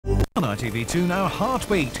On ITV2 now,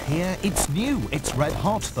 Heartbeat. Here, it's new. It's red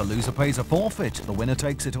hot. The loser pays a forfeit. The winner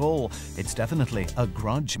takes it all. It's definitely a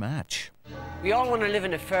grudge match. We all want to live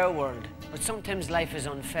in a fair world, but sometimes life is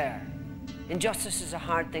unfair. Injustice is a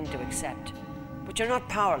hard thing to accept. But you're not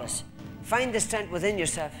powerless. Find the strength within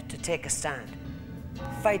yourself to take a stand.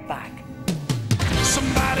 Fight back.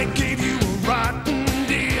 Somebody gave you a rotten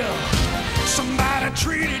deal. Somebody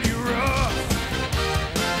treated you rough.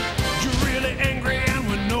 You're really angry and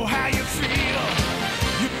we know how you feel.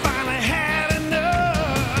 You finally had enough.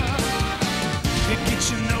 It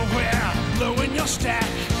gets you nowhere, blowing your stack.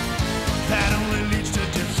 That only leads to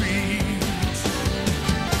defeat.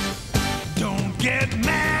 Don't get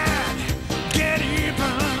mad, get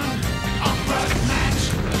even on Grudge Match.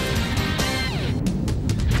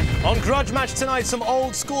 On Grudge Match tonight, some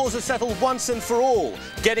old scores are settled once and for all.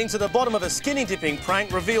 Getting to the bottom of a skinny dipping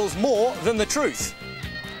prank reveals more than the truth.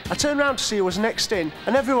 I turned round to see who was next in,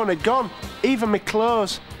 and everyone had gone, even my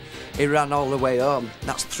clothes. He ran all the way home.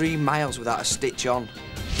 That's 3 miles without a stitch on.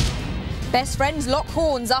 Best friends lock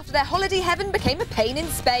horns after their holiday heaven became a pain in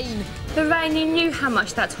Spain. Lorraine, you knew how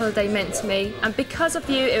much that holiday meant to me, and because of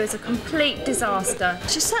you, it was a complete disaster.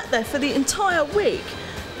 She sat there for the entire week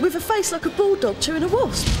with a face like a bulldog chewing a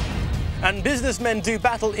wasp. And businessmen do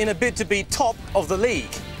battle in a bid to be top of the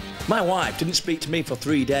league. My wife didn't speak to me for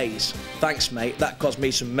 3 days. Thanks, mate. That caused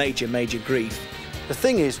me some major grief. The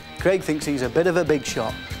thing is, Craig thinks he's a bit of a big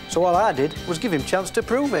shot. So all I did was give him a chance to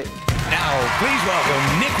prove it. Now, please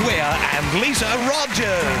welcome Nick Weir and Lisa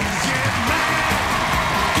Rogers.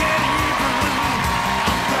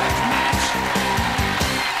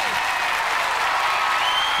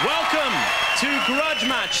 Welcome to Grudge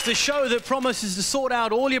Match, the show that promises to sort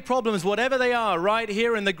out all your problems, whatever they are, right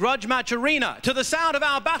here in the Grudge Match arena. To the sound of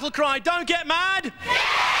our battle cry, don't get mad!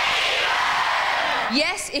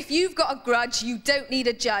 Yes, if you've got a grudge, you don't need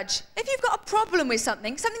a judge. If you've got a problem with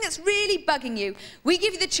something that's really bugging you, we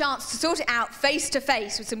give you the chance to sort it out face to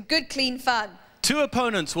face with some good, clean fun. 2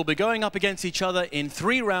 opponents will be going up against each other in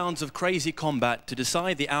 3 rounds of crazy combat to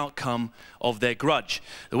decide the outcome of their grudge.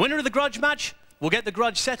 The winner of the grudge match will get the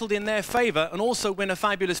grudge settled in their favour and also win a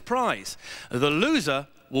fabulous prize. The loser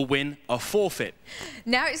will win a forfeit.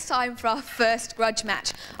 Now it's time for our first grudge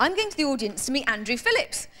match. I'm going to the audience to meet Andrew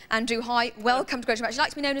Phillips. Andrew, hi, welcome to Grudge Match. You like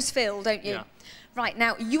to be known as Phil, don't you? Yeah. Right,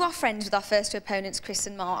 now, you are friends with our first 2 opponents, Chris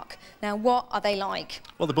and Mark. Now, what are they like?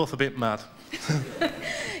 Well, they're both a bit mad.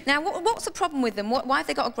 Now, what's the problem with them? Why have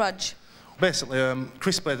they got a grudge? Basically,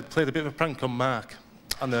 Chris played a bit of a prank on Mark.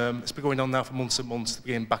 And it's been going on now for months and months,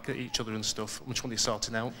 getting back at each other and stuff. Which one are you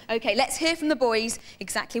sorting out? OK, let's hear from the boys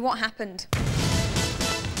exactly what happened.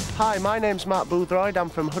 Hi, my name's Matt Boothroyd, I'm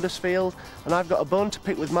from Huddersfield, and I've got a bone to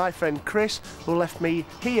pick with my friend Chris, who left me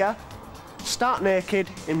here, stark naked,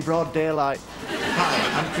 in broad daylight.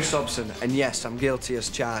 Hi, I'm Chris Hobson, and yes, I'm guilty as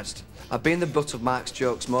charged. I've been the butt of Mark's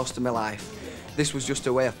jokes most of my life. This was just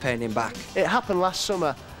a way of paying him back. It happened last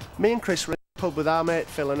summer. Me and Chris were in the pub with our mate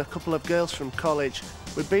Phil and a couple of girls from college.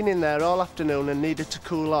 We'd been in there all afternoon and needed to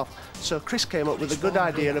cool off, so Chris came up with the good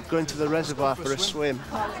idea of going to the reservoir for a swim.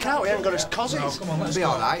 Can't we haven't got his cozies? It'll be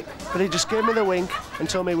all right. But he just gave me the wink and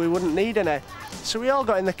told me we wouldn't need any. So we all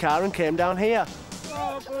got in the car and came down here.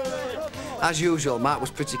 As usual, Mark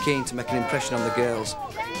was pretty keen to make an impression on the girls.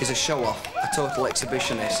 He's a show-off, a total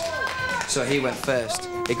exhibitionist. So he went first.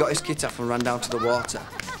 He got his kit off and ran down to the water.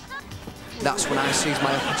 That's when I seized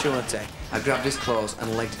my opportunity. I grabbed his clothes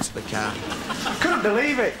and legged it to the car. I couldn't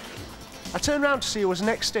believe it. I turned round to see who was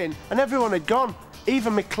next in, and everyone had gone,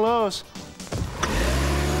 even my clothes.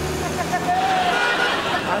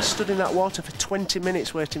 I stood in that water for 20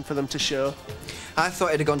 minutes waiting for them to show. I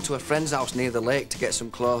thought he'd have gone to a friend's house near the lake to get some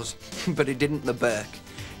clothes, but he didn't, the Burke.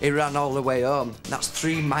 He ran all the way home. That's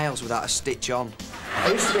 3 miles without a stitch on.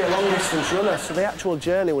 I used to be a long-distance runner, so the actual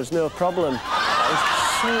journey was no problem. It was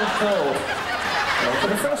so cold. For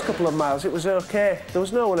the first couple of miles, it was OK. There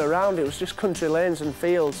was no one around, it was just country lanes and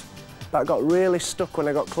fields. But I got really stuck when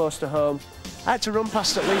I got close to home. I had to run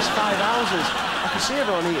past at least 5 houses. I could see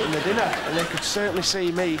everyone eating the dinner, and they could certainly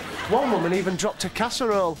see me. One woman even dropped a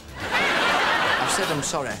casserole. I've said I'm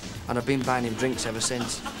sorry, and I've been buying him drinks ever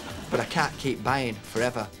since. But I can't keep buying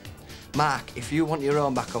forever. Mark, if you want your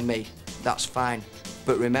own back on me, that's fine.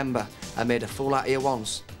 But remember, I made a fool out of you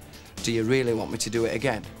once. Do you really want me to do it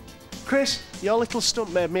again? Chris, your little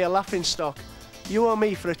stunt made me a laughingstock. You owe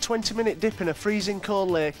me for a 20-minute dip in a freezing cold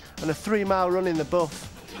lake and a 3-mile run in the buff.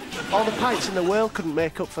 All the pints in the world couldn't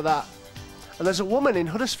make up for that. And there's a woman in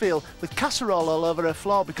Huddersfield with casserole all over her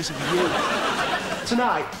floor because of you.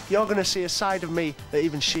 Tonight, you're going to see a side of me that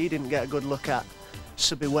even she didn't get a good look at.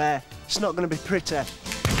 So beware, it's not going to be pretty.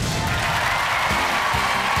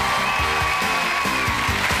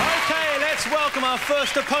 welcome our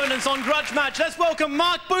first opponents on Grudge Match. Let's welcome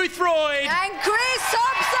Mark Boothroyd. And Chris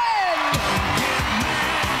Hobson.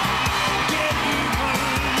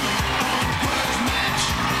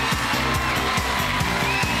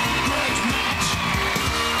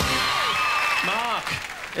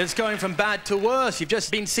 It's going from bad to worse. You've just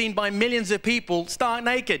been seen by millions of people stark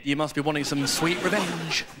naked. You must be wanting some sweet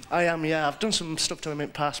revenge. I am, yeah. I've done some stuff to him in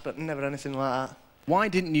the past, but never anything like that. Why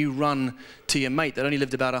didn't you run to your mate that only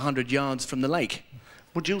lived about 100 yards from the lake?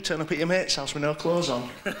 Would you turn up at your mate's house with no clothes on?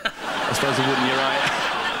 I suppose I wouldn't, you're right.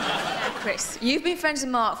 Chris, you've been friends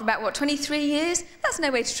with Mark for about, what, 23 years? That's no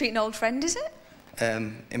way to treat an old friend, is it?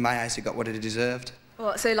 In my eyes, he got what he deserved.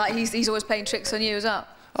 What, so, like, he's always playing tricks on you as well?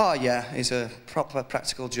 Oh, yeah, he's a proper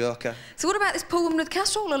practical joker. So what about this poor woman with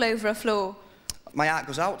casserole all over her floor? My heart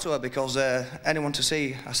goes out to her because anyone to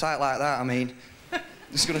see a sight like that, I mean,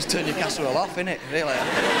 it's going to turn your casserole off, innit, really?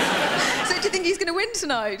 So do you think he's going to win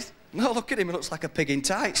tonight? No, look at him, he looks like a pig in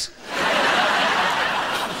tights.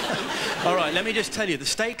 All right, let me just tell you, the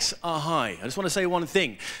stakes are high. I just want to say one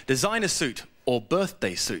thing. Designer suit or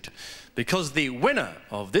birthday suit. Because the winner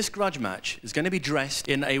of this grudge match is going to be dressed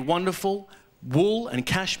in a wonderful wool and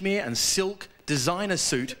cashmere and silk designer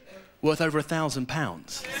suit worth over £1,000.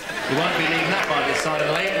 You won't be leaving that by this side of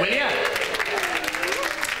the lake, will you?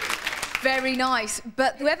 Very nice.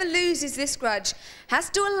 But whoever loses this grudge has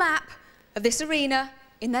to do a lap of this arena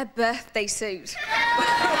in their birthday suit.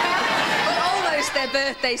 Well, almost their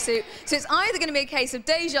birthday suit. So it's either going to be a case of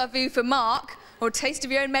déjà vu for Mark or a taste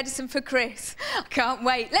of your own medicine for Chris. I can't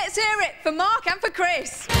wait. Let's hear it for Mark and for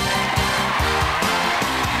Chris.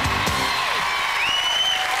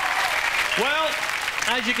 Well,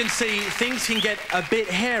 as you can see, things can get a bit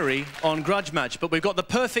hairy on Grudge Match, but we've got the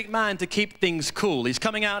perfect man to keep things cool. He's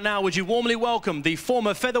coming out now. Would you warmly welcome the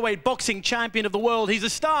former featherweight boxing champion of the world? He's a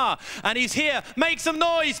star, and he's here. Make some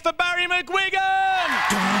noise for Barry McGuigan!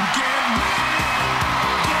 Don't get mad,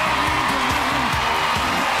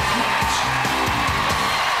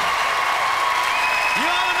 You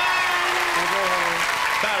are the man!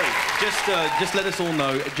 Barry, just let us all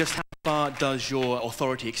know just how far does your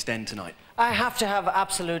authority extend tonight? I have to have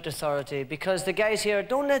absolute authority because the guys here,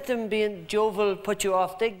 don't let them be jovial, put you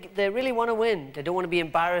off. They really want to win. They don't want to be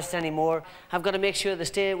embarrassed anymore. I've got to make sure they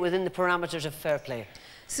stay within the parameters of fair play.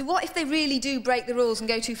 So what if they really do break the rules and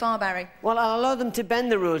go too far, Barry? Well, I'll allow them to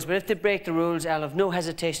bend the rules, but if they break the rules, I'll have no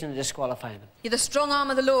hesitation in disqualifying them. You're the strong arm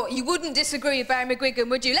of the law. You wouldn't disagree with Barry McGuigan,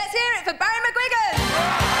 would you? Let's hear it for Barry McGuigan!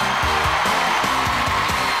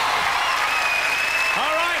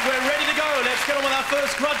 We're ready to go. Let's get on with our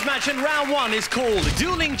first grudge match, and round one is called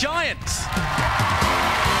Dueling Giants.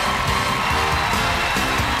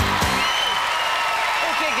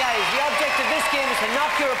 Okay, guys, the object of this game is to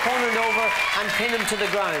knock your opponent over and pin him to the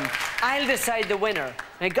ground. I'll decide the winner.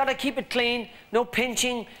 Now, you've got to keep it clean, no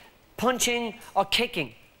pinching, punching, or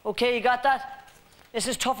kicking. Okay, you got that? This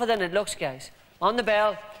is tougher than it looks, guys. On the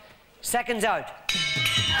bell, seconds out.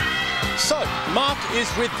 So, Mark is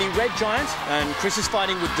with the red giant, and Chris is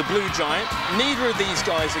fighting with the blue giant. Neither of these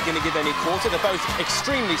guys are going to give any quarter. They're both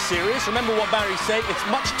extremely serious. Remember what Barry said, it's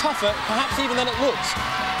much tougher, perhaps even than it looks.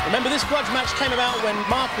 Remember, this grudge match came about when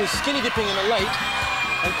Mark was skinny dipping in a lake,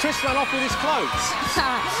 and Chris ran off with his clothes.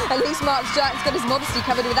 At least Mark's giant's got his modesty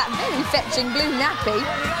covered with that very fetching blue nappy.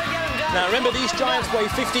 Now, remember, these giants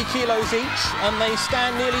weigh 50 kilos each, and they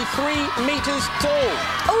stand nearly 3 metres tall.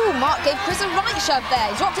 Oh, Mark gave Chris a right shove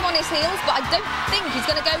there. He dropped him on his heels, but I don't think he's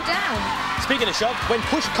going to go down. Speaking of shove, when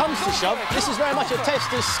push comes to shove, this is very much a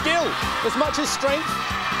test of skill, as much as strength.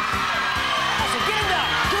 So get him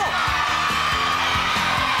down. Go on.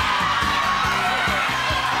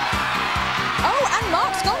 Oh, and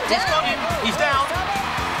Mark's gone down. He's got him. He's down.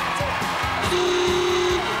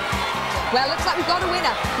 Well, looks like we've got a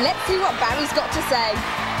winner. Let's see what Barry's got to say.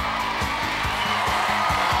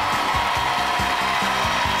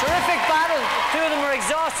 Terrific battle. Two of them were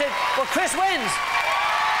exhausted, but Chris wins.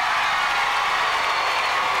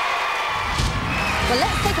 Well,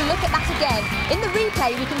 let's take a look at that again. In the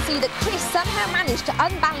replay, we can see that Chris somehow managed to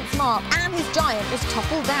unbalance Mark and his giant was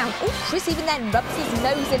toppled down. Oh, Chris even then rubs his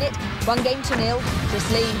nose in it. 1-0. Chris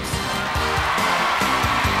leads.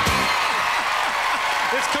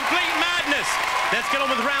 It's complete madness. Let's get on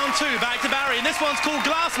with round two. Back to Barry, and this one's called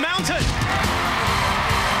Glass Mountain.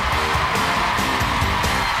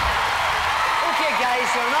 Okay, guys,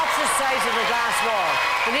 you're on opposite sides of the glass wall.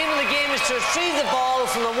 The name of the game is to retrieve the ball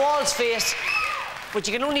from the wall's face, but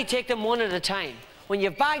you can only take them one at a time. When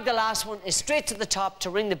you've bagged the last one, it's straight to the top to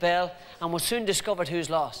ring the bell, and we'll soon discover who's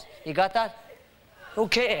lost. You got that?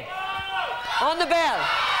 Okay. On the bell.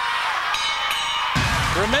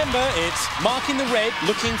 Remember, it's Mark in the red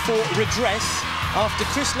looking for redress after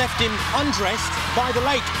Chris left him undressed by the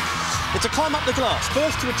lake. It's a climb up the glass.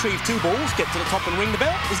 First to retrieve 2 balls, get to the top and ring the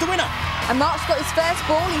bell, is the winner. And Mark's got his first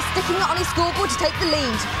ball. He's sticking it on his scoreboard to take the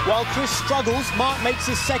lead. While Chris struggles, Mark makes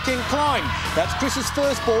his second climb. That's Chris's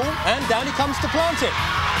first ball, and down he comes to plant it.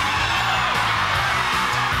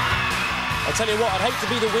 I tell you what, I'd hate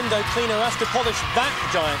to be the window cleaner who has to polish that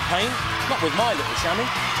giant pane. Not with my little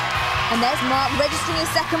chamois. And there's Mark registering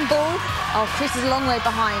his second ball. Oh, Chris is a long way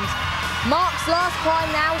behind. Mark's last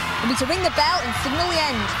climb now will be to ring the bell and signal the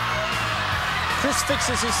end. Chris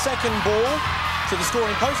fixes his second ball to the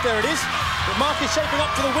scoring post. There it is. But Mark is shaping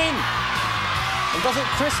up to the win. And doesn't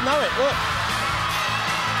Chris know it? Look.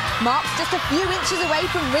 Mark's just a few inches away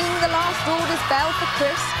from ringing the last orders bell for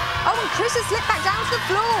Chris. Oh, and Chris has slipped back down to the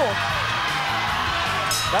floor.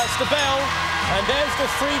 That's the bell. And there's the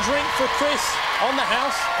free drink for Chris on the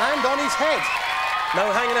house and on his head. No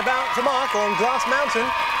hanging about for Mark on Glass Mountain.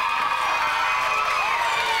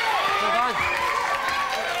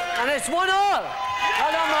 And it's 1-all.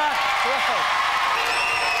 Well done, Mark.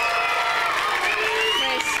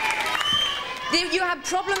 Chris, you had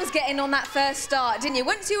problems getting on that first start, didn't you?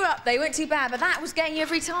 Once you were up there, you weren't too bad, but that was getting you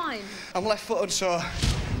every time. I'm left-footed, so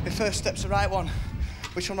my first step's the right one,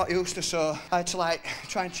 which I'm not used to, so I had to, like,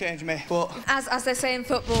 try and change me, but... As they say in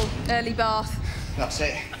football, early bath. That's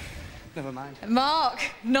it. Never mind. Mark,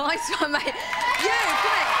 nice one, mate. You, come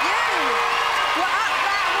here, you!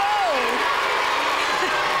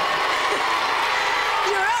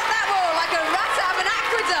 You're up that wall!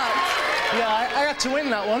 Yeah, I had to win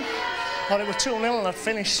that one. But it was 2-0 and I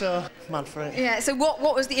finished, so mad for it. Yeah, so what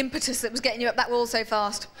was the impetus that was getting you up that wall so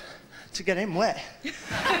fast? To get him wet.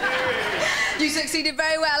 You succeeded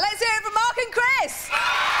very well. Let's hear it from Mark and Chris!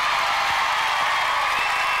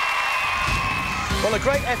 Well, a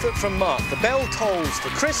great effort from Mark. The bell tolls for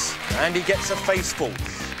Chris and he gets a face full.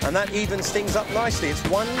 And that evens things up nicely. It's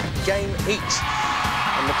 1 game each.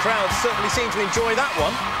 And the crowd certainly seem to enjoy that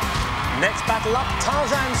one. Next battle up,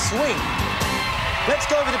 Tarzan Swing. Let's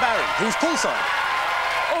go over to Barry, who's poolside.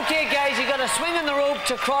 OK, guys, you've got to swing on the rope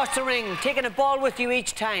to cross the ring, taking a ball with you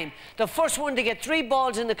each time. The first one to get 3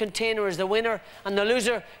 balls in the container is the winner, and the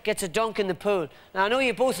loser gets a dunk in the pool. Now, I know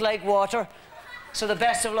you both like water, so the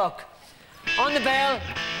best of luck. On the bell,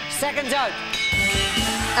 seconds out.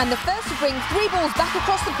 And the first to bring 3 balls back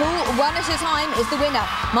across the pool, 1 at a time, is the winner.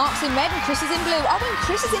 Mark's in red and Chris is in blue. Oh, and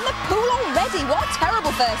Chris is in the pool already. What a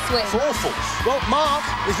terrible first swing. It's awful. Well, Mark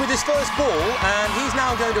is with his first ball, and he's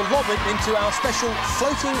now going to lob it into our special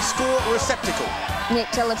floating score receptacle. Nick,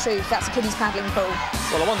 tell the truth, that's a kiddie's paddling pool.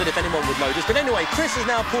 Well, I wondered if anyone would notice. But anyway, Chris has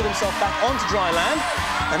now pulled himself back onto dry land.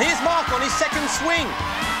 And here's Mark on his second swing.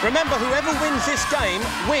 Remember, whoever wins this game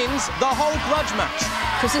wins the whole grudge match.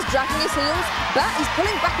 Chris is dragging his heels, but he's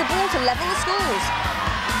pulling back the ball to level the scores.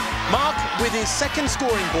 Mark with his second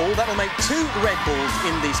scoring ball. That'll make 2 red balls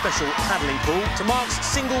in the special paddling pool to Mark's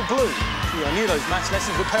single blue. Gee, I knew those maths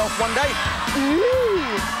lessons would pay off one day. Ooh.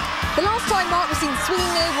 The last time Mark was seen swinging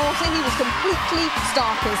near water, he was completely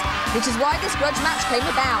starkers, which is why this grudge match came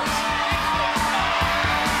about.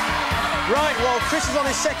 Right, well, Chris is on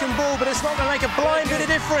his second ball, but it's not going to make a blind bit of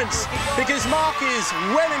difference because Mark is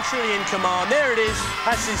well and truly in command. There it is.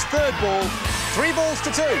 That's his third ball. 3 balls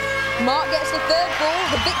to 2. Mark gets the third ball,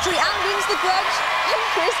 the victory, and wins the grudge. And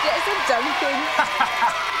Chris gets a dunking.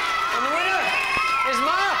 And the winner is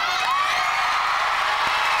Mark.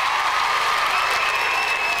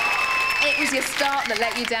 It was your start that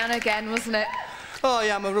let you down again, wasn't it? Oh,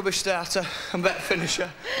 yeah, I'm a rubbish starter. I'm a better finisher.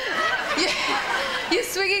 Yeah. Your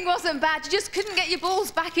swinging wasn't bad, you just couldn't get your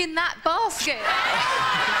balls back in that basket.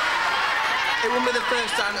 It won't be the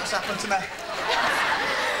first time that's happened to me.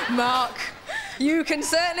 Mark, you can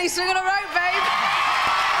certainly swing on a rope, babe.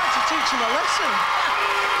 I had to teach him a lesson.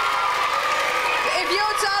 If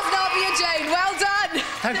you're Tarzan, I'll be a Jane. Well done.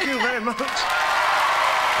 Thank you very much.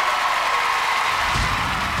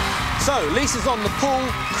 So, Lisa's on the pool,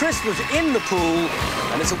 Chris was in the pool,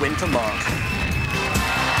 and it's a win for Mark.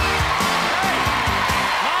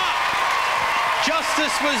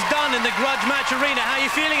 Justice was done in the grudge match arena. How are you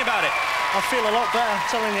feeling about it? I feel a lot better, I'm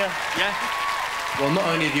telling you. Yeah? Well, not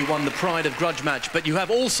only have you won the pride of grudge match, but you have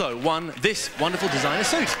also won this wonderful designer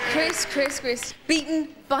suit. Chris, beaten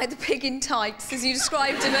by the pig in tights, as you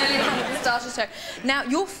described him earlier on at the start of the show. Now,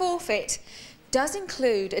 your forfeit does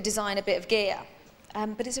include a designer bit of gear,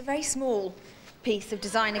 but it's a very small piece of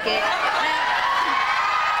designer gear.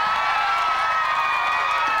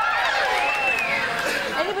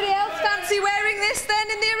 Anybody else fancy wearing this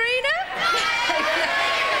then in the arena?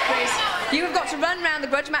 Chris, you have got to run round the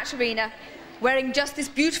grudge match arena wearing just this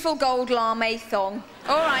beautiful gold lame thong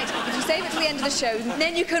All right, if you save it to the end of the show,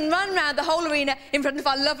 then you can run round the whole arena in front of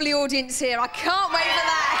our lovely audience here. I can't wait for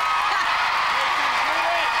that.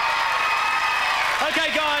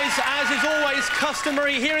 OK, guys, as is always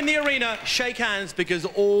customary here in the arena, shake hands because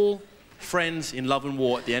all friends in love and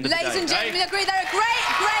war at the end of the day. Ladies and gentlemen, agree they're a great,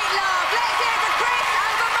 great love. Let's hear it for Chris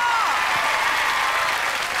and for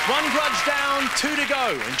Mark. 1 grudge down, 2 to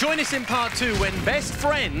go. And join us in part 2 when best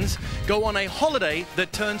friends go on a holiday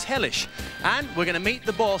that turns hellish. And we're going to meet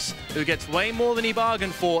the boss who gets way more than he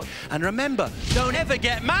bargained for. And remember, don't ever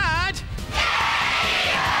get mad.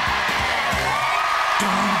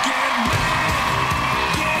 Don't get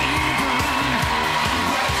mad, get even.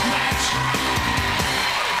 Grudge match.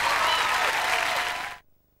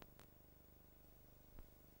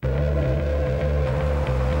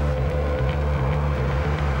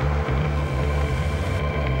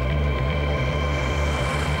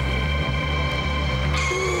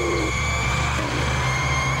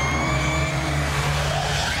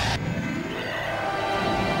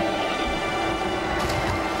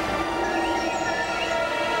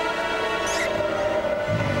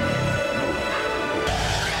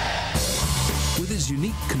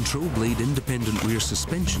 Unique control blade independent rear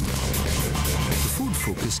suspension, the Ford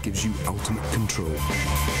Focus gives you ultimate control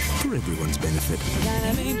for everyone's benefit. You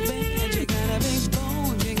gotta be bad, you gotta be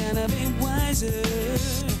bold, you gotta be wiser.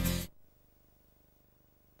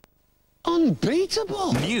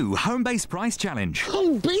 Unbeatable! New home-based price challenge.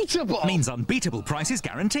 Unbeatable! Means unbeatable prices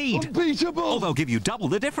guaranteed. Unbeatable! Or they'll give you double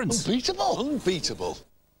the difference. Unbeatable! Unbeatable!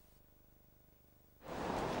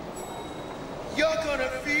 You're gonna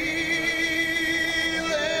feel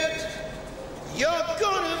it. You're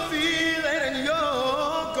gonna feel it and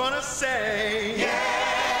you're gonna say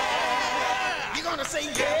yeah. You're gonna say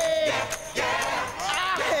yeah.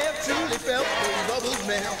 I have truly felt those bubbles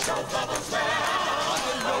melt.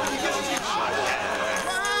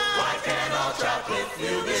 Why can't all chocolate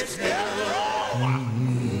feel this smell?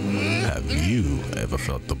 Have you ever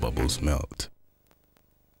felt the bubbles melt?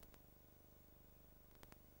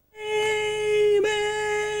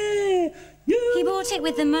 He bought it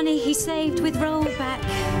with the money he saved with rollback.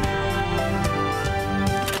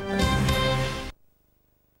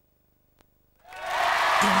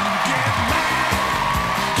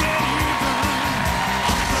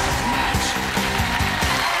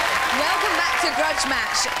 Welcome back to Grudge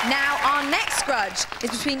Match. Now, our next grudge is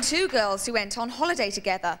between 2 girls who went on holiday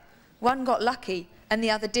together. One got lucky and the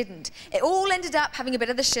other didn't. It all ended up having a bit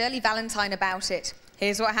of the Shirley Valentine about it.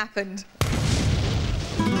 Here's what happened.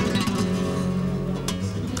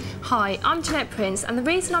 Hi, I'm Jeanette Prince, and the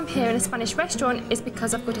reason I'm here in a Spanish restaurant is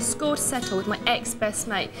because I've got a score to settle with my ex-best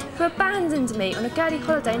mate, who abandoned me on a girly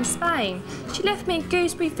holiday in Spain. She left me in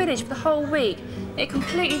Gooseberry Village for the whole week. It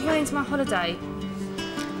completely ruins my holiday.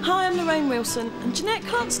 Hi, I'm Lorraine Wilson, and Jeanette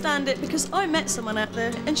can't stand it because I met someone out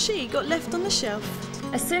there and she got left on the shelf.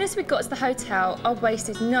 As soon as we got to the hotel, I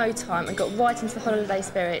wasted no time and got right into the holiday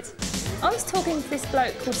spirit. I was talking to this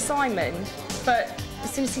bloke called Simon, but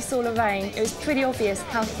as soon as he saw Lorraine, it was pretty obvious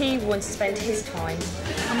how he wanted to spend his time.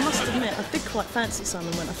 I must admit, I did quite fancy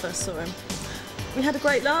Simon when I first saw him. We had a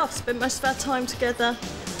great laugh, spent most of our time together.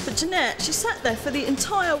 But Jeanette, she sat there for the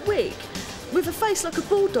entire week with a face like a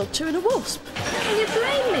bulldog chewing a wasp. Can you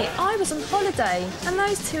blame me? I was on holiday, and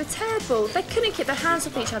those two are terrible. They couldn't keep their hands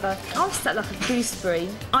off each other. I was sat like a gooseberry.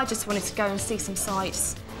 I just wanted to go and see some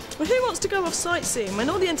sights. Well, who wants to go off sightseeing when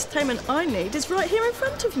all the entertainment I need is right here in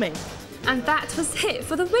front of me? And that was it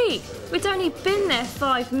for the week. We'd only been there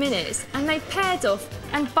 5 minutes, and they paired off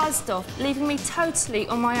and buzzed off, leaving me totally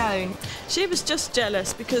on my own. She was just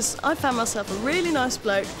jealous because I found myself a really nice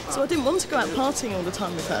bloke, so I didn't want to go out partying all the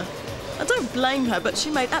time with her. I don't blame her, but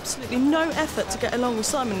she made absolutely no effort to get along with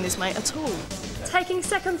Simon and his mate at all. Taking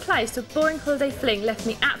second place to a boring holiday fling left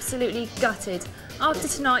me absolutely gutted. After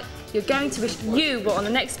tonight, you're going to wish you were on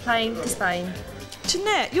the next plane to Spain.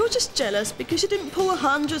 Jeanette, you're just jealous because you didn't pull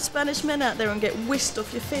 100 Spanish men out there and get whisked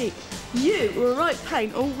off your feet. You were a right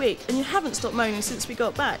pain all week and you haven't stopped moaning since we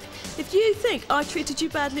got back. If you think I treated you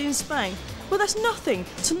badly in Spain, well, that's nothing.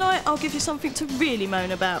 Tonight, I'll give you something to really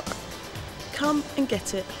moan about. Come and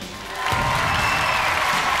get it.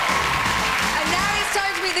 And now it's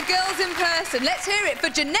time to meet the girls in person. Let's hear it for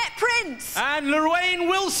Jeanette Prince. And Lorraine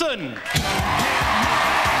Wilson.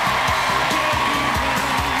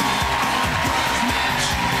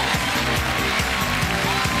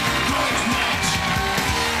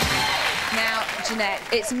 Jeanette,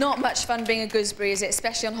 it's not much fun being a gooseberry, is it?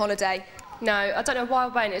 Especially on holiday. No, I don't know why I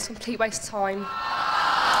went. It's a complete waste of time. Poor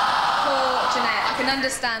Jeanette, I can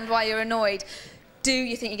understand why you're annoyed. Do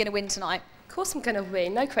you think you're going to win tonight? Of course I'm going to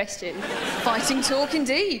win, no question. Fighting talk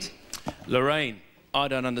indeed. Lorraine, I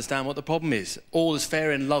don't understand what the problem is. All is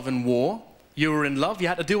fair in love and war. You were in love, you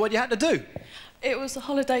had to do what you had to do. It was a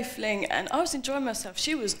holiday fling, and I was enjoying myself.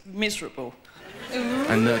 She was miserable.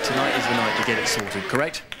 And tonight is the night to get it sorted,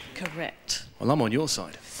 correct? Correct. Well, I'm on your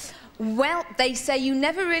side. Well, they say you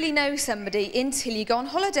never really know somebody until you go on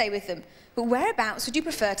holiday with them. But whereabouts would you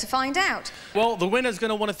prefer to find out? Well, the winner's going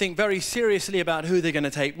to want to think very seriously about who they're going to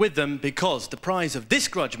take with them, because the prize of this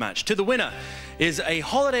grudge match to the winner is a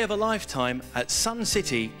holiday of a lifetime at Sun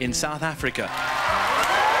City in South Africa.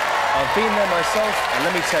 I've been there myself, and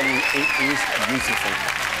let me tell you, it is beautiful.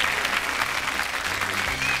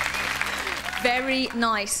 Very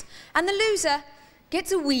nice. And the loser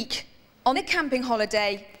gets a week on a camping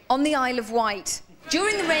holiday on the Isle of Wight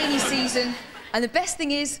during the rainy season. And the best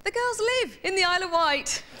thing is, the girls live in the Isle of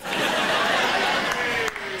Wight.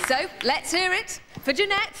 So, let's hear it for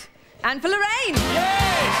Jeanette and for Lorraine.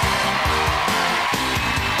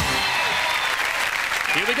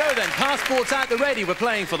 Here we go then, passports at the ready. We're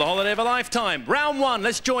playing for the holiday of a lifetime. Round one,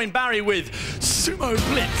 let's join Barry with Sumo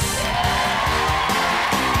Blitz.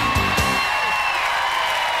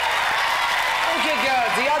 Okay,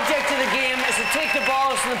 girls, the object of the game is to take the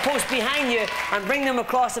balls from the post behind you and bring them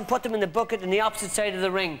across and put them in the bucket on the opposite side of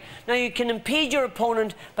the ring. Now, you can impede your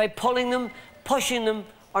opponent by pulling them, pushing them,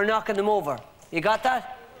 or knocking them over. You got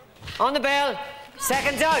that? On the bell,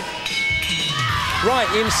 seconds out. Right,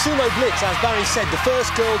 in Sumo Blitz, as Barry said, the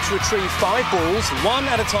first girl to retrieve 5 balls, one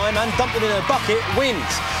at a time, and dump them in her bucket wins,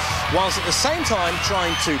 whilst at the same time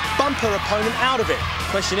trying to bump her opponent out of it.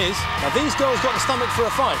 Question is, have these girls got the stomach for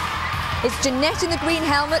a fight? It's Jeanette in the green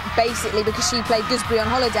helmet, basically because she played Gooseberry on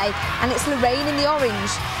holiday, and it's Lorraine in the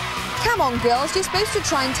orange. Come on, girls, you're supposed to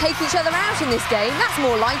try and take each other out in this game. That's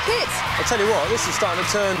more like it. I'll tell you what, this is starting to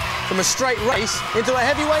turn from a straight race into a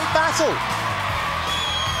heavyweight battle.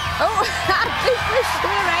 Oh, big push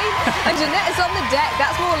for Lorraine, and Jeanette is on the deck.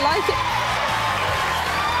 That's more like it.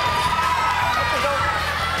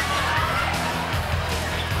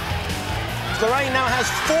 Lorraine now has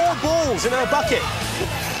 4 balls in her bucket.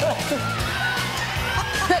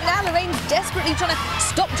 But now Lorraine's desperately trying to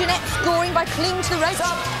stop Jeanette scoring by clinging to the ropes.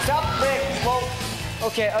 Stop, break, whoa.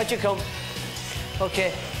 OK, out you come.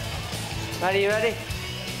 OK. Ready, you ready?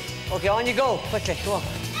 OK, on you go, quickly, go on.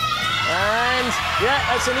 And, yeah,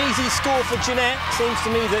 that's an easy score for Jeanette. Seems to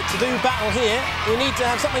me that to do battle here, you need to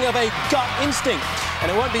have something of a gut instinct.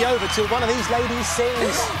 And it won't be over till one of these ladies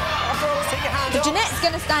sings. If Jeanette's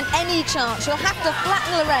going to stand any chance, she'll have to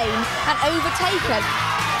flatten Lorraine and overtake her.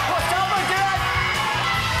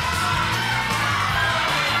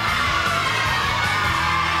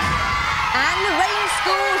 And Lorraine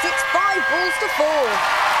scores. It's 5 balls to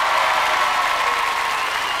 4.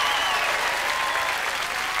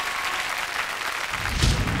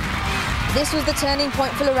 This was the turning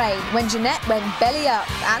point for Lorraine, when Jeanette went belly up.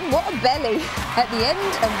 And what a belly. At the end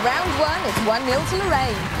of round 1, it's 1-0 to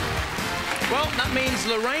Lorraine. Well, that means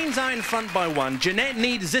Lorraine's out in front by 1. Jeanette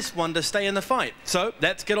needs this one to stay in the fight. So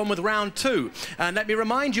let's get on with round 2. And let me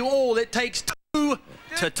remind you all, it takes 2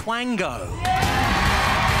 to twango.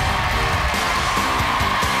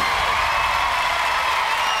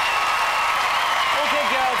 OK,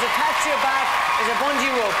 girls, attach your back is a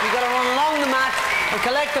bungee rope. You've got to run along the mat and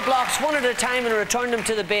collect the blocks one at a time and return them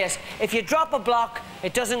to the base. If you drop a block,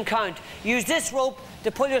 it doesn't count. Use this rope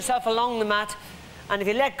to pull yourself along the mat, and if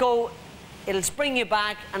you let go, it'll spring you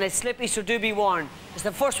back, and it's slippy, so do be warned. It's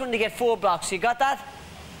the first one to get 4 blocks. You got that?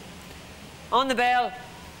 On the bell,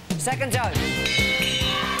 seconds out.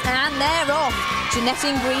 And they're off. Jeanette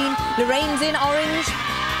in green, Lorraine's in orange.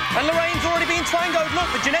 And Lorraine's already been twangoed. Look,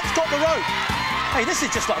 but Jeanette's got the rope. Hey, this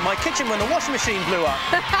is just like my kitchen when the washing machine blew up.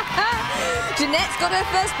 Jeanette's got her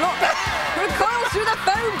first block. Recoils through the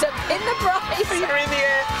foam to pin the prize. Finger in the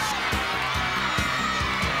air.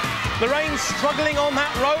 Lorraine's struggling on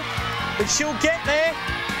that rope, but she'll get there.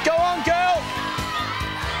 Go on, girl.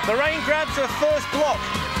 Lorraine grabs her first block.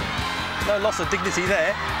 No loss of dignity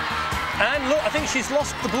there. And look, I think she's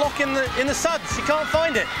lost the block in the suds. She can't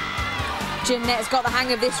find it. Jeanette's got the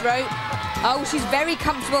hang of this rope. Oh, she's very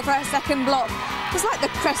comfortable for her second block. It's like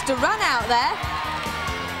the crest to run out there.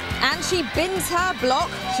 And she bins her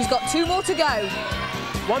block. She's got 2 more to go.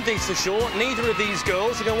 One thing's for sure, neither of these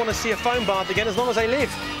girls are going to want to see a foam bath again as long as they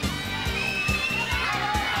live.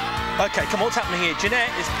 OK, come on, what's happening here?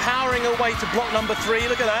 Jeanette is powering her way to block number 3.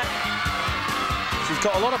 Look at that. She's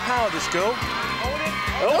got a lot of power, this girl.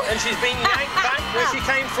 Oh, and she's been yanked back where she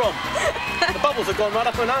came from. The bubbles have gone right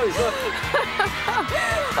up her nose. Look.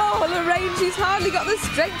 Oh, Lorraine, she's hardly got the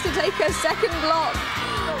strength to take her second block.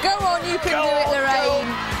 Go on, you can do it, Lorraine.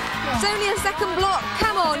 It's only a second block.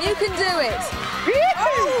 Come on, you can do it.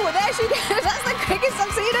 Oh, there she goes. That's the quickest I've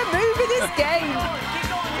seen her move in this game.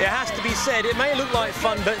 It has to be said, it may look like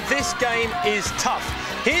fun, but this game is tough.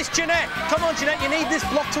 Here's Jeanette. Come on, Jeanette, you need this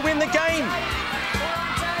block to win the game.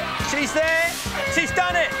 She's there. She's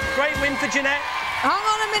done it. Great win for Jeanette. Hang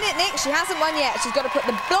on a minute, Nick. She hasn't won yet. She's got to put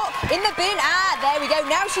the block in the bin. Ah, there we go.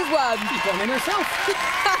 Now she's won. She's gone in herself.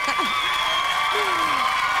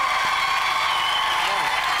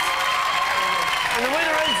 And the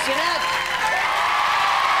winner is Jeanette.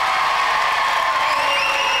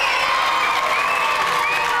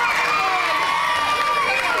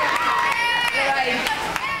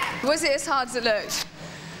 Was it as hard as it looked?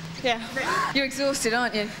 Yeah. You're exhausted,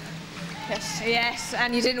 aren't you? Yes. Yes,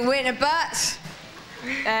 and you didn't win, but...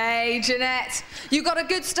 Hey, Jeanette, you got a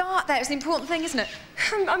good start there. It's an important thing, isn't it?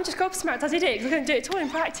 I'm just gobsmacked I did it, because I couldn't do it at all in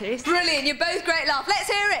practice. Brilliant, you're both great laugh. Let's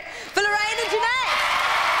hear it for Lorraine and Jeanette.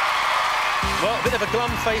 Well, a bit of a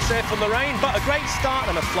glum face there for Lorraine, but a great start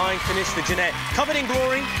and a flying finish for Jeanette. Covered in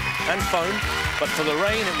glory and foam, but for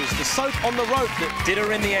Lorraine, it was the soap on the rope that did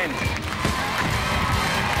her in the end.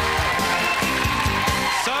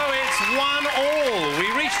 So it's 1-all. We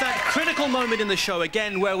reached that critical moment in the show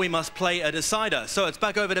again where we must play a decider. So it's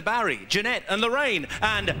back over to Barry, Jeanette and Lorraine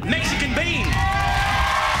and Mexican Bean.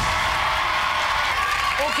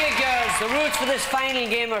 OK, girls, the rules for this final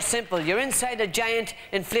game are simple. You're inside a giant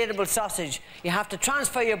inflatable sausage. You have to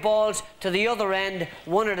transfer your balls to the other end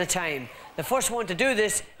one at a time. The first one to do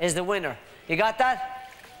this is the winner. You got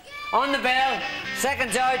that? On the bell,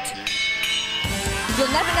 seconds out. You'll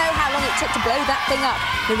never know how long it took to blow that thing up.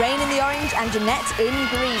 Lorraine in the orange and Jeanette in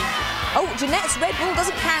green. Oh, Jeanette's red ball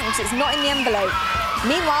doesn't count because it's not in the envelope.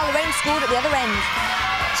 Meanwhile, Lorraine scored at the other end.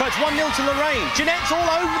 So it's 1-0 to Lorraine. Jeanette's all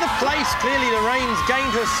over the place. Clearly, Lorraine's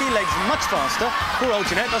gained her sea legs much faster. Poor old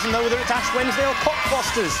Jeanette doesn't know whether it's Ash Wednesday or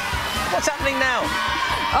Cockfosters. What's happening now?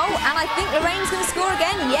 Oh, and I think Lorraine's going to score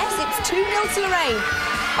again. Yes, it's 2-0 to Lorraine.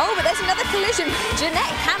 Oh, but there's another collision.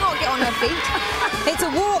 Jeanette cannot get on her feet. It's a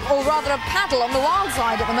walk, or rather a paddle, on the wild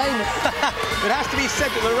side at the moment. It has to be said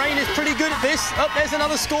that Lorraine is pretty good at this. Oh, there's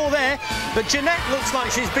another score there. But Jeanette looks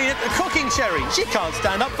like she's been at the cooking sherry. She can't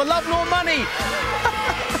stand up for love nor money.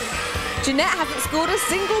 Jeanette hasn't scored a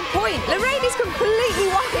single point. Lorraine is completely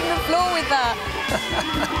wiping the floor with her.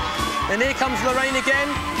 And here comes Lorraine again.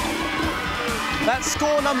 That's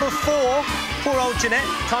score number 4. Poor old Jeanette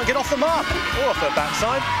can't get off the mark or off her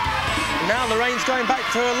backside. And now Lorraine's going back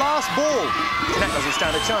to her last ball. Jeanette doesn't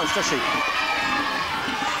stand a chance, does she?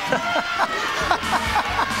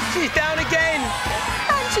 She's down again.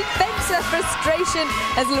 And she vents her frustration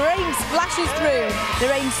as Lorraine splashes through.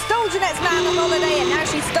 Lorraine stole Jeanette's man on holiday and now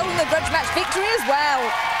she's stolen the grudge match victory as well.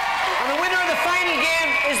 And the winner of the final game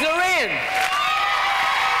is Lorraine.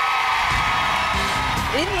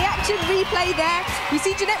 In the action replay there, we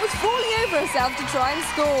see Jeanette was falling over herself to try and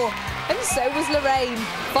score. And so was Lorraine.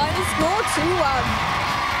 Final score 2-1.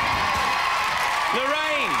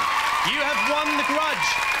 Lorraine, you have won the grudge.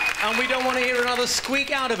 And we don't want to hear another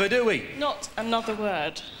squeak out of her, do we? Not another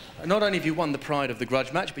word. Not only have you won the pride of the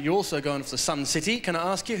grudge match, but you're also going for the Sun City. Can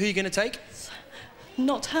I ask you who you're going to take?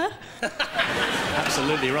 Not her.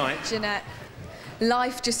 Absolutely right. Jeanette,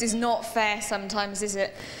 life just is not fair sometimes, is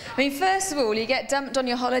it? I mean, first of all, you get dumped on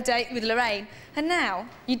your holiday with Lorraine, and now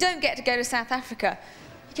you don't get to go to South Africa.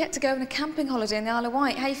 You get to go on a camping holiday in the Isle of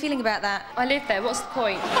Wight. How are you feeling about that? I live there. What's the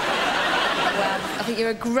point? Well, I think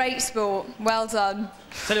you're a great sport. Well done.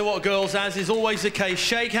 Tell you what, girls, as is always the case,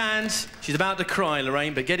 shake hands. She's about to cry,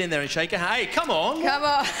 Lorraine, but get in there and shake her hand. Hey, come on. Come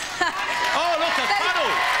on. Oh, look, a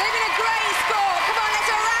paddle. They've been a great sport. Come on, let's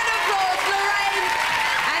have a round of applause for Lorraine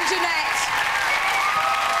and Jeanette.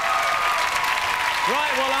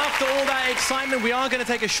 Right, well, after all that excitement, we are going to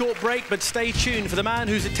take a short break, but stay tuned for the man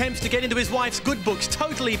whose attempts to get into his wife's good books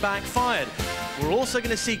totally backfired. We're also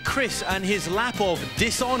going to see Chris and his lap of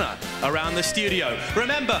dishonour around the studio.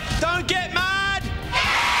 Remember, don't get mad!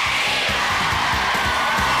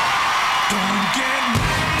 Don't get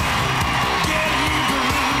mad, get even.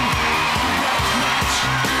 Grudge match.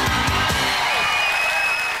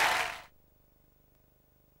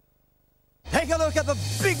 Take a look at the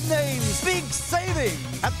big names, big saving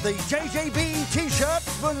at the JJB T-shirt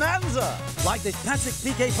Bonanza. Like this classic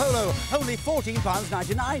PK Polo, only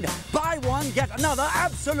 £14.99. Buy one, get another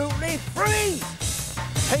absolutely free.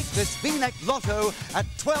 Take this V-neck Lotto at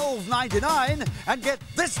 £12.99 and get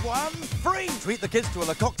this one free. Treat the kids to a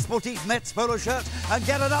Lecoq Sportif Mets polo shirt and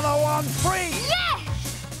get another one free. Yes!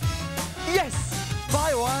 Yes!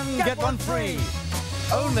 Buy one, get one free.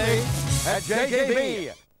 Only at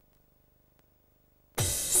JJB.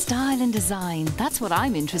 Style and design, that's what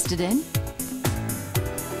I'm interested in.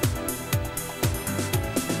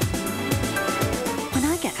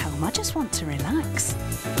 just want to relax.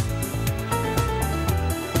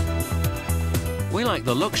 We like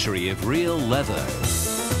the luxury of real leather.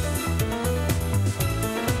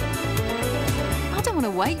 I don't want to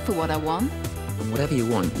wait for what I want. And whatever you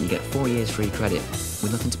want, you get 4 years free credit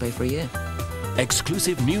with nothing to pay for a year.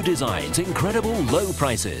 Exclusive new designs, incredible low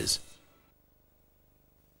prices.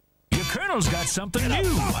 Your Colonel's got something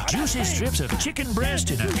new. Juicy strips of chicken breast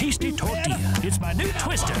in a tasty tortilla. It's my new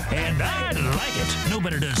twister, and I like it. No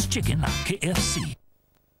better does chicken like KFC.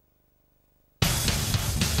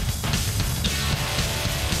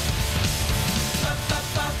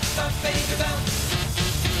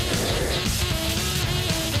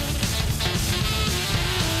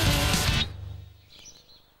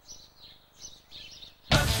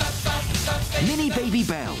 Mini Baby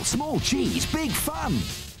Bell, small cheese, big fun.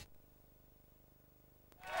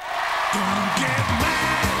 Don't get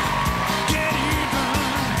mad, get even.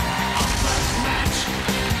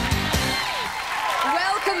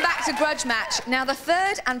 Welcome back to Grudge Match. Now, the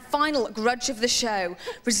third and final grudge of the show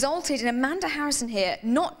resulted in Amanda Harrison here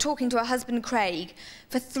not talking to her husband Craig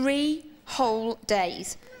for 3 whole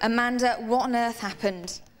days. Amanda, what on earth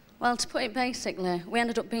happened? Well, to put it basically, we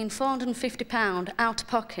ended up being £450 out of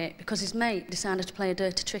pocket because his mate decided to play a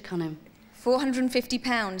dirty trick on him.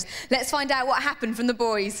 £450. Let's find out what happened from the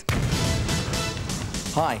boys.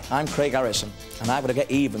 Hi, I'm Craig Harrison, and I've got to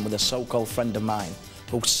get even with a so-called friend of mine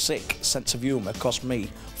whose sick sense of humour cost me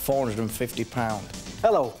 £450.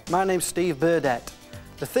 Hello, my name's Steve Burdett.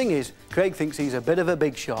 The thing is, Craig thinks he's a bit of a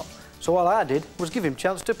big shot, so all I did was give him a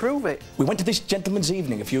chance to prove it. We went to this gentleman's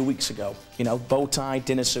evening a few weeks ago. You know, bow tie,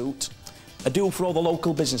 dinner suit. A deal for all the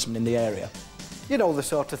local businessmen in the area. You know the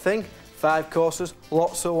sort of thing. 5 courses,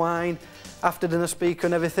 lots of wine, after dinner speaker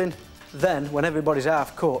and everything. Then, when everybody's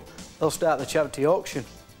half cut, they'll start the charity auction.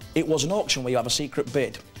 It was an auction where you have a secret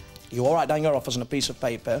bid. You all write down your offers on a piece of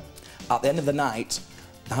paper. At the end of the night,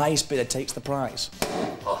 the highest bidder takes the prize.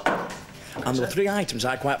 And there were 3 items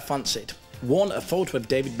I quite fancied. 1, a photo of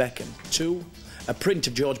David Beckham. 2, a print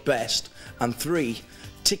of George Best. And 3,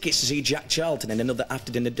 tickets to see Jack Charlton in another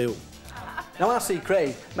after-dinner do. Now I see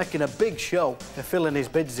Craig making a big show of filling his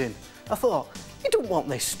bids in. I thought, you don't want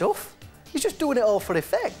this stuff. He's just doing it all for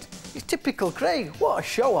effect. He's typical Craig. What a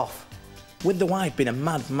show-off. With the wife being a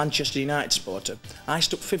mad Manchester United supporter, I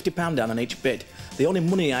stuck £50 down on each bid. The only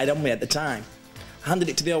money I had on me at the time. Handed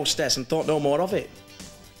it to the hostess and thought no more of it.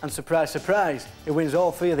 And surprise, surprise, he wins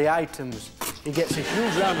all 3 of the items. He gets a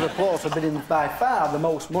huge round of applause for bidding by far the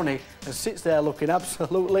most money and sits there looking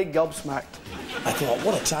absolutely gobsmacked. I thought,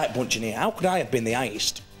 what a tight bunch in here. How could I have been the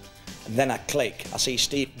highest? And then I click. I see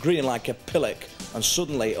Steve grinning like a pillock, and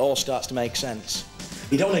suddenly it all starts to make sense.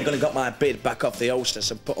 He'd only gone and got my bid back off the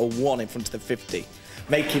hostess and put a 1 in front of the 50,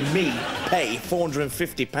 making me pay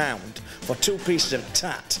 £450 for 2 pieces of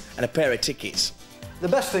tat and a pair of tickets. The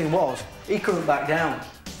best thing was, he couldn't back down.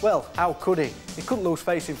 Well, how could he? He couldn't lose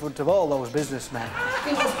face in front of all those businessmen.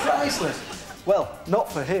 It was priceless. Well,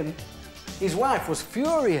 not for him. His wife was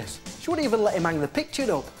furious. She wouldn't even let him hang the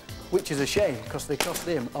picture up, which is a shame, because they cost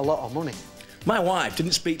him a lot of money. My wife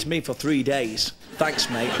didn't speak to me for 3 days. Thanks,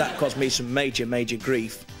 mate, that caused me some major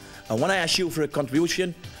grief. And when I asked you for a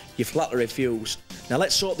contribution, you flatly refused. Now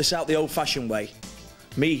let's sort this out the old-fashioned way.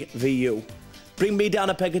 Me v you. Bring me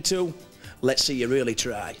down a peg or 2. Let's see you really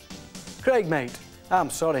try. Craig, mate,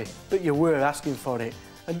 I'm sorry, but you were asking for it.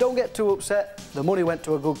 And don't get too upset, the money went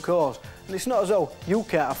to a good cause. And it's not as though you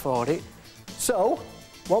can't afford it. So,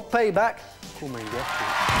 want payback? Come and get it.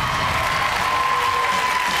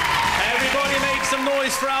 Everybody make some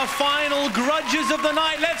noise for our final grudges of the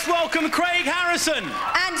night. Let's welcome Craig Harrison.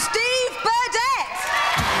 And Steve Burdett.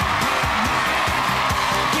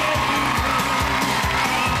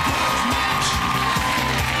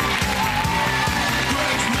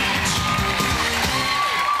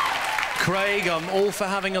 Craig, I'm all for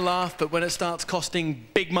having a laugh, but when it starts costing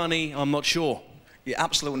big money, I'm not sure. Yeah,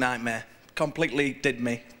 absolute nightmare. Completely did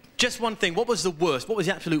me. Just one thing, what was the worst? What was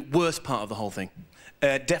the absolute worst part of the whole thing?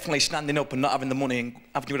 Definitely standing up and not having the money and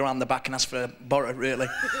having to go around the back and ask for a borrow, really.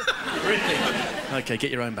 Really? OK, get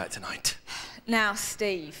your own back tonight. Now,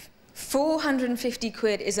 Steve, 450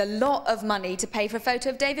 quid is a lot of money to pay for a photo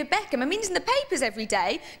of David Beckham. I mean, he's in the papers every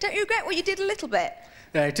day. Don't you regret what you did a little bit?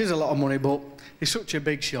 Yeah, it is a lot of money, but he's such a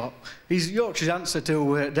big shot. He's Yorkshire's answer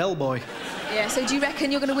to Del Boy. Yeah, so do you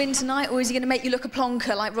reckon you're going to win tonight, or is he going to make you look a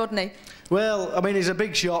plonker like Rodney? Well, I mean, he's a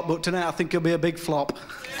big shot, but tonight I think he'll be a big flop.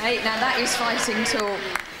 Hey, now that is fighting talk.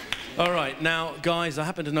 All right, now, guys, I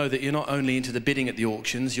happen to know that you're not only into the bidding at the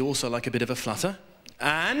auctions, you also like a bit of a flutter.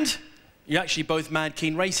 And You're actually both mad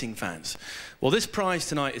keen racing fans. Well, this prize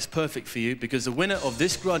tonight is perfect for you because the winner of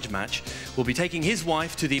this grudge match will be taking his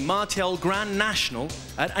wife to the Martel Grand National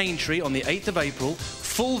at Aintree on the 8th of April.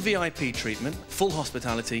 Full VIP treatment, full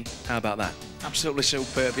hospitality. How about that? Absolutely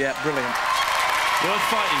superb, yeah, brilliant. Worth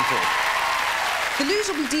fighting for. The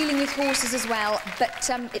loser will be dealing with horses as well, but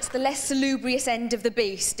it's the less salubrious end of the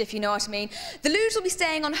beast, if you know what I mean. The loser will be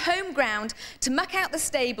staying on home ground to muck out the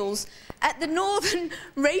stables at the Northern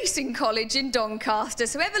Racing College in Doncaster.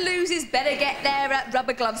 So whoever loses better get their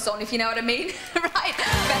rubber gloves on, if you know what I mean. Right,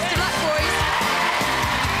 best of luck,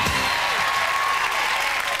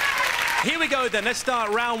 boys. Here we go then, let's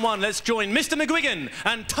start round one. Let's join Mr. McGuigan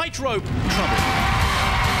and Tightrope Trouble.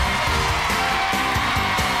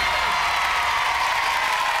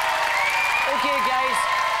 Okay, guys,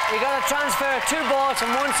 you got to transfer 2 balls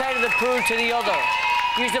from one side of the pool to the other.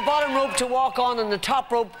 Use the bottom rope to walk on and the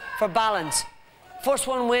top rope for balance. First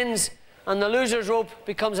one wins, and the loser's rope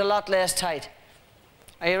becomes a lot less tight.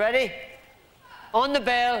 Are you ready? On the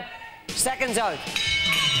bell, seconds out.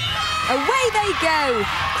 Away they go.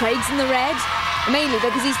 Craig's in the red, mainly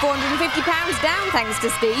because he's £450 down thanks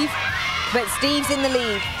to Steve. But Steve's in the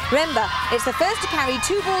lead. Remember, it's the first to carry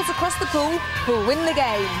 2 balls across the pool who'll win the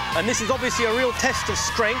game. And this is obviously a real test of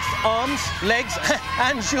strength, arms, legs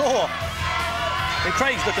and jaw. And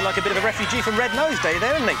Craig's looking like a bit of a refugee from Red Nose Day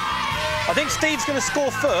there, isn't he? I think Steve's going to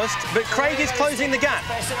score first, but Craig is closing the gap.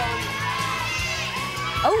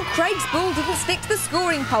 Oh, Craig's ball didn't stick to the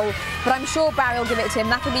scoring pole, but I'm sure Barry will give it to him.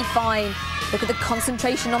 That'll be fine. Look at the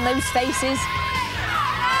concentration on those faces.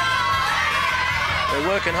 They're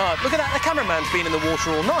working hard. Look at that, the cameraman's been in the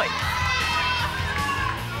water all night.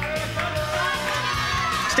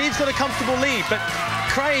 Steve's got a comfortable lead, but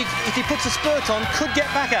Craig, if he puts a spurt on, could get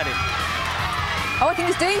back at him. Oh, I think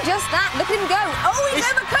he's doing just that. Look at him go. Oh, he's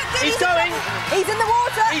overcooked it. He's going. He's in the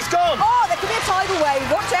water. He's gone. Oh, there could be a tidal wave.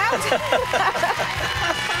 Watch out.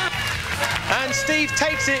 And Steve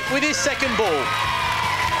takes it with his second ball.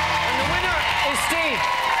 And the winner is Steve.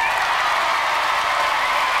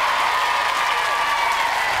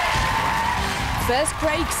 First,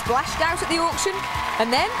 Craig splashed out at the auction,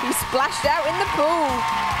 and then he splashed out in the pool.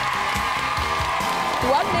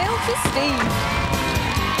 1-0 to Steve.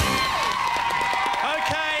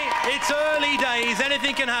 OK, it's early days.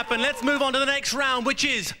 Anything can happen. Let's move on to the next round, which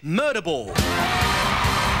is Murder Ball. OK,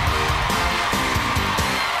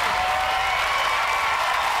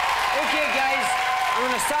 guys, I'm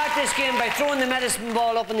going to start this game by throwing the medicine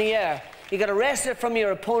ball up in the air. You got to wrest it from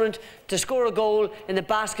your opponent to score a goal in the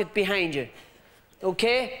basket behind you.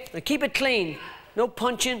 OK? Now keep it clean. No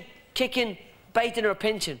punching, kicking, biting or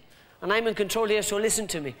pinching. And I'm in control here, so listen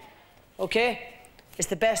to me. OK? It's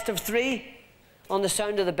the best of 3 on the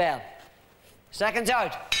sound of the bell. Seconds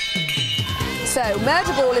out. So,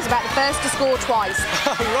 Murder Ball is about the first to score twice.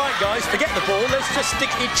 Right, guys, forget the ball. Let's just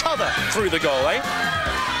stick each other through the goal, eh?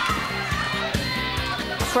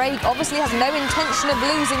 Craig obviously has no intention of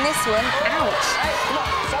losing this one. Ouch. Hey, come on,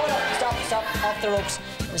 stop. Off the ropes.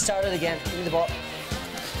 And start it again. Give me the ball.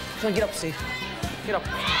 Come on, get up, Steve. Get up.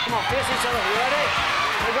 Come on, face each other. You ready?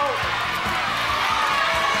 Here we go.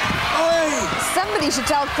 Oi. Somebody should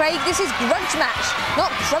tell Craig this is Grudge Match,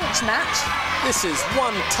 not Crunch Match. This is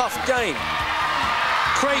one tough game.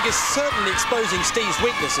 Craig is certainly exposing Steve's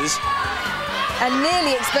weaknesses. And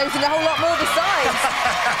nearly exposing a whole lot more besides.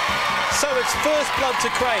 So it's first blood to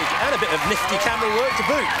Craig, and a bit of nifty camera work to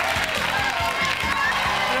boot.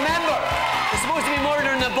 Remember, it's supposed to be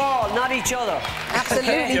murdering the ball, not each other.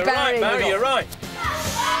 Absolutely, You're right, Barry, you're right.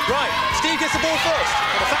 Right, Steve gets the ball first.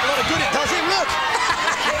 And in fact, a lot of good it does him, look!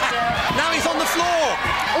 Now he's on the floor.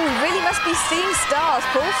 Oh, he really must be seeing stars,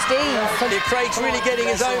 poor Steve. Craig's really getting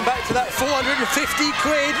his own back to that 450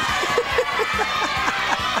 quid.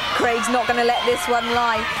 Craig's not going to let this one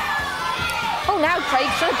lie. Oh, now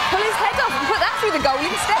Craig's trying to pull his head off and put that through the goal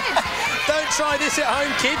instead. Don't try this at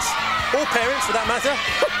home, kids. Or parents, for that matter.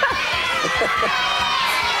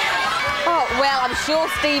 Oh, well, I'm sure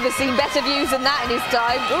Steve has seen better views than that in his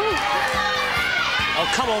time. Ooh. Oh,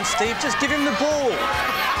 come on, Steve, just give him the ball.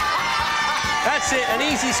 That's it, an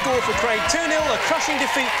easy score for Craig. 2-0, a crushing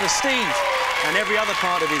defeat for Steve and every other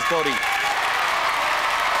part of his body.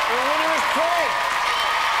 The winner is Craig.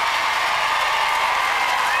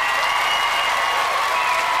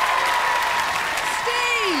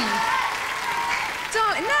 Steve!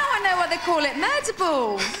 Darling, now I know why they call it Murder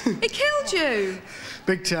Ball. It killed you.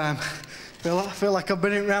 Big time. I feel like I've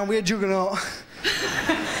been in round with a juggernaut.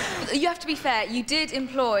 You have to be fair, you did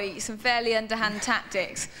employ some fairly underhand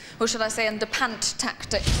tactics, or should I say underpant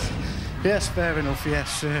tactics. Yes, fair enough,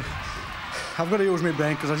 yes. I've got to use my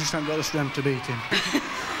brain because I just haven't got the strength to beat him.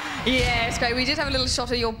 Yeah, it's great. We did have a little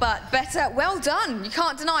shot of your butt. Better, well done. You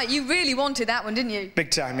can't deny it. You really wanted that one, didn't you?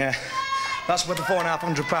 Big time, yeah. That's worth the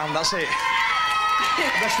 £450, that's it. The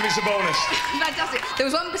rest of it's a bonus. Fantastic. There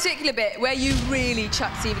was one particular bit where you really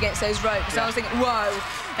chucked Steve against those ropes. Yeah. I was thinking, whoa,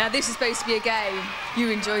 now this is supposed to be a game.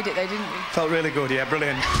 You enjoyed it though, didn't you? Felt really good, yeah,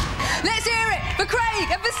 brilliant. Let's hear it for Craig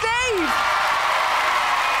and for Steve.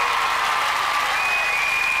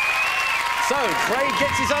 So, Craig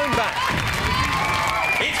gets his own back.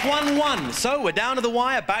 It's 1-1, so we're down to the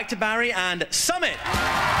wire, back to Barry and Summit.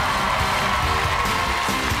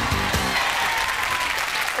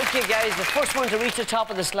 Okay, guys, the first one to reach the top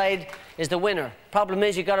of the slide is the winner. Problem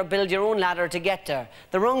is, you've got to build your own ladder to get there.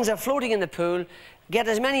 The rungs are floating in the pool. Get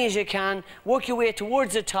as many as you can, work your way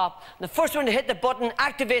towards the top. The first one to hit the button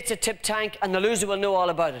activates the tip tank, and the loser will know all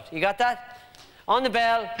about it. You got that? On the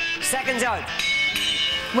bell, seconds out.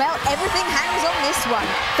 Well, everything hangs on this one.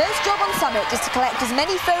 First job on Summit is to collect as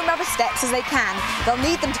many foam rubber steps as they can. They'll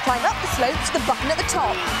need them to climb up the slope to the button at the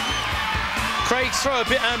top. Craig's throw a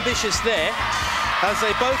bit ambitious there, as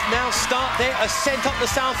they both now start their ascent up the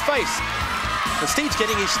south face. And Steve's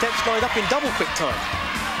getting his steps lined up in double quick time.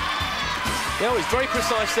 Yeah, he's very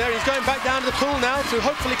precise there. He's going back down to the pool now to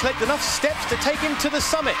hopefully collect enough steps to take him to the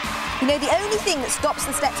summit. You know, the only thing that stops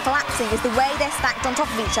the steps collapsing is the way they're stacked on top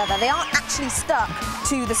of each other. They aren't actually stuck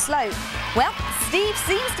to the slope. Well, Steve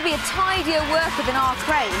seems to be a tidier worker than our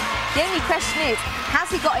Craig. The only question is,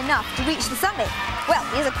 has he got enough to reach the summit? Well,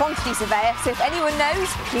 he is a quantity surveyor, so if anyone knows,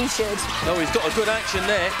 he should. No, he's got a good action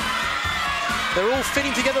there. They're all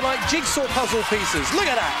fitting together like jigsaw puzzle pieces. Look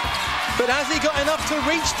at that! But has he got enough to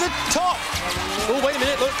reach the top? Oh, wait a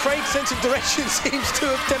minute, look, Craig's sense of direction seems to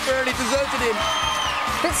have temporarily deserted him.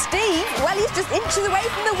 But Steve, well, he's just inches away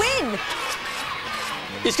from the win.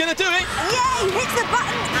 He's going to do it. Yeah, he hits the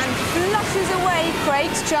button and flushes away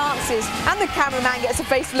Craig's chances. And the cameraman gets a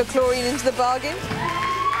face full of chlorine into the bargain.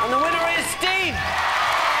 And the winner is Steve.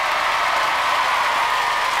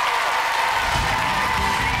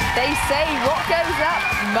 They say what goes up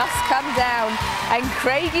must come down, and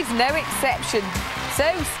Craig is no exception. So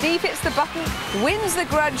Steve hits the button, wins the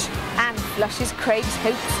grudge, and flushes Craig's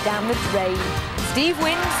hopes down the drain. Steve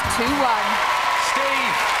wins 2-1.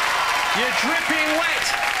 Steve, you're dripping wet.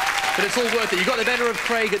 But it's all worth it. You got the better of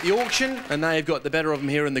Craig at the auction, and now you've got the better of him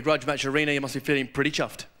here in the Grudge Match arena. You must be feeling pretty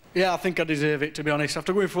chuffed. Yeah, I think I deserve it, to be honest.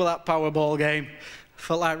 After going through that Powerball game, I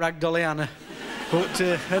felt like Ragdolliana. But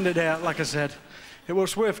end of the day, like I said, it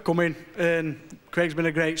was worth coming, and Craig's been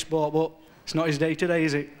a great sport, but it's not his day today,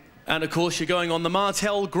 is it? And, of course, you're going on the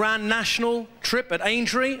Martel Grand National trip at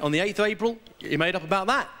Aintree on the 8th of April. You made up about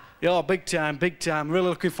that? Yeah, big time, big time. Really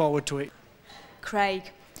looking forward to it.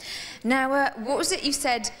 Craig, now, what was it you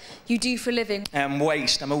said you do for a living?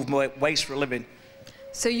 Waste. I move waste for a living.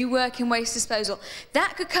 So you work in waste disposal.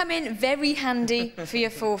 That could come in very handy for your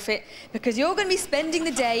forfeit, because you're going to be spending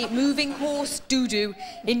the day moving horse doo-doo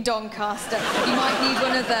in Doncaster. You might need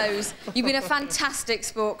one of those. You've been a fantastic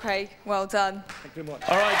sport, Craig. Well done. Thank you very much.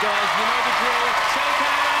 All right, guys, you know the drill. Shake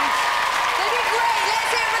hands. They did great.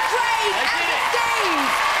 Let's hear it for Craig and for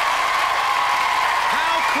Steve.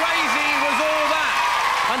 How crazy was all that?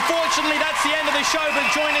 Unfortunately, that's the end of the show, but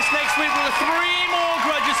join us next week with 3 more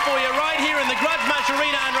grudges for you right here in the Grudge Match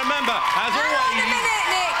arena. And remember, as Hang on a always... minute,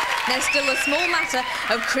 Nick. There's still a small matter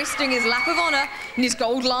of Chris doing his lap of honour in his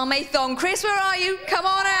gold lame thong. Chris, where are you? Come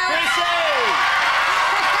on out. Chrissy!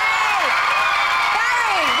 Hey!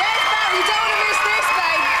 Barry! Where's Barry? You don't want to miss this,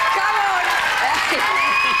 babe. Come on.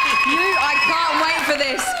 I can't wait for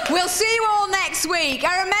this. We'll see you all next week.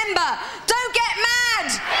 And remember, don't get mad.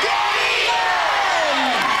 Get even!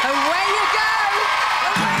 Away you go.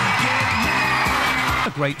 A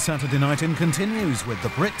great Saturday night in continues with the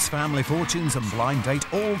Brits, Family Fortunes and Blind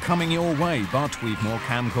Date all coming your way. But we've more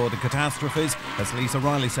camcorder catastrophes. As Lisa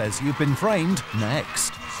Riley says, you've been framed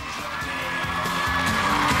next.